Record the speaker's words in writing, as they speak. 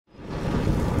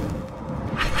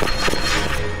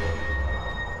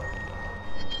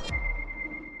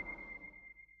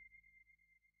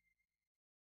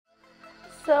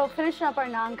So finishing up our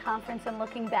non-conference and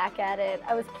looking back at it,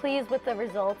 I was pleased with the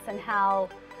results and how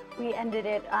we ended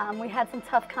it. We had some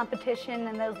tough competition,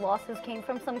 and those losses came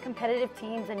from some competitive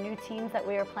teams and new teams that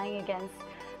we were playing against.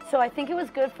 So I think it was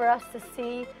good for us to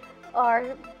see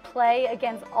our play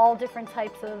against all different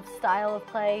types of style of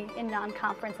play in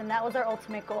non-conference, and that was our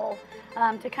ultimate goal,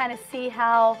 to kind of see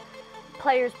how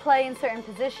players play in certain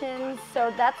positions.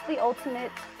 So that's the ultimate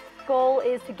goal,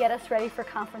 is to get us ready for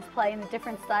conference play and the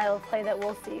different style of play that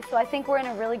we'll see. So I think we're in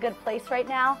a really good place right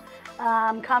now.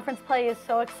 Conference play is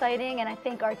so exciting, and I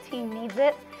think our team needs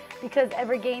it because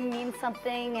every game means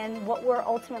something, and what we're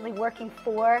ultimately working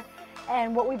for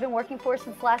and what we've been working for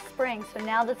since last spring. So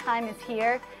now the time is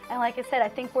here, and like I said, I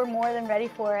think we're more than ready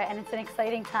for it, and it's an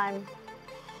exciting time.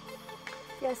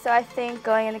 Yeah, so I think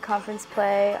going into conference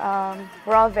play,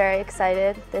 we're all very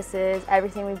excited. This is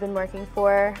everything we've been working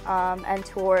for and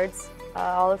towards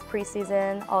all of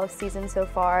preseason, all of season so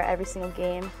far. Every single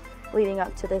game leading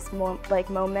up to this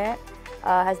moment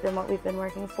has been what we've been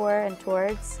working for and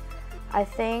towards. I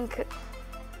think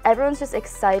everyone's just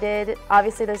excited.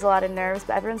 Obviously there's a lot of nerves,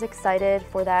 but everyone's excited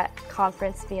for that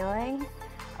conference feeling.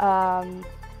 I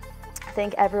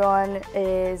think everyone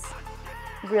is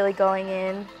really going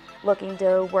in looking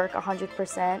to work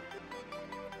 100%.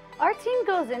 Our team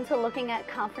goes into looking at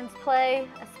conference play,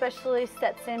 especially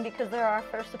Stetson, because they're our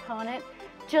first opponent,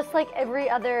 just like every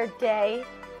other day.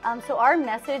 So our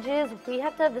message is we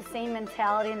have to have the same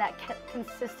mentality and that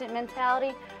consistent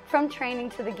mentality from training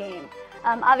to the game.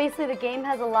 Obviously the game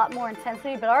has a lot more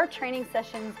intensity, but our training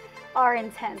sessions are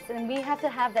intense, and we have to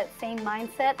have that same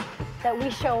mindset that we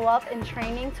show up in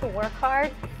training to work hard,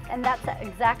 and that's the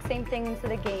exact same thing into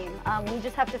the game. We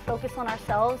just have to focus on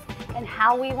ourselves and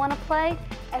how we want to play,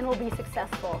 and we'll be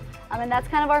successful. And that's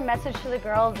kind of our message to the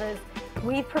girls is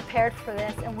we've prepared for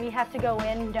this, and we have to go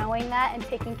in knowing that and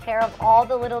taking care of all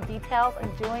the little details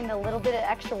and doing the little bit of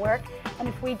extra work, and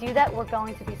if we do that, we're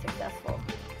going to be successful.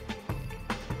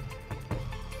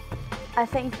 I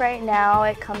think right now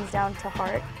it comes down to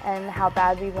heart and how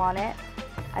bad we want it.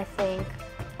 I think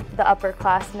the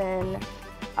upperclassmen,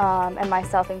 and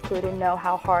myself included, know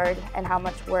how hard and how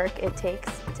much work it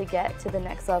takes to get to the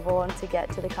next level and to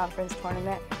get to the conference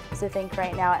tournament. So I think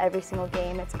right now every single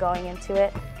game it's going into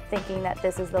it thinking that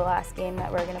this is the last game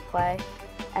that we're going to play,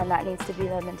 and that needs to be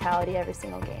the mentality every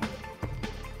single game.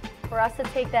 For us to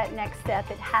take that next step,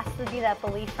 it has to be that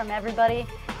belief from everybody,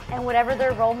 and whatever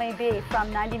their role may be,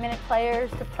 from 90-minute players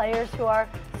to players who are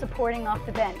supporting off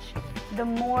the bench. The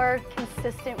more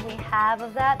consistent we have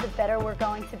of that, the better we're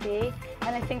going to be.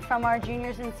 And I think from our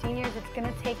juniors and seniors, it's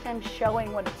going to take them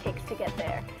showing what it takes to get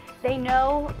there. They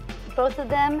know, both of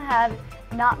them have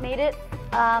not made it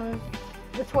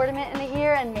the tournament in a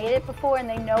year and made it before, and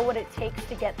they know what it takes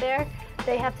to get there.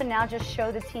 They have to now just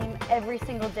show the team every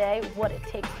single day what it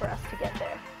takes for us to get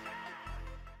there.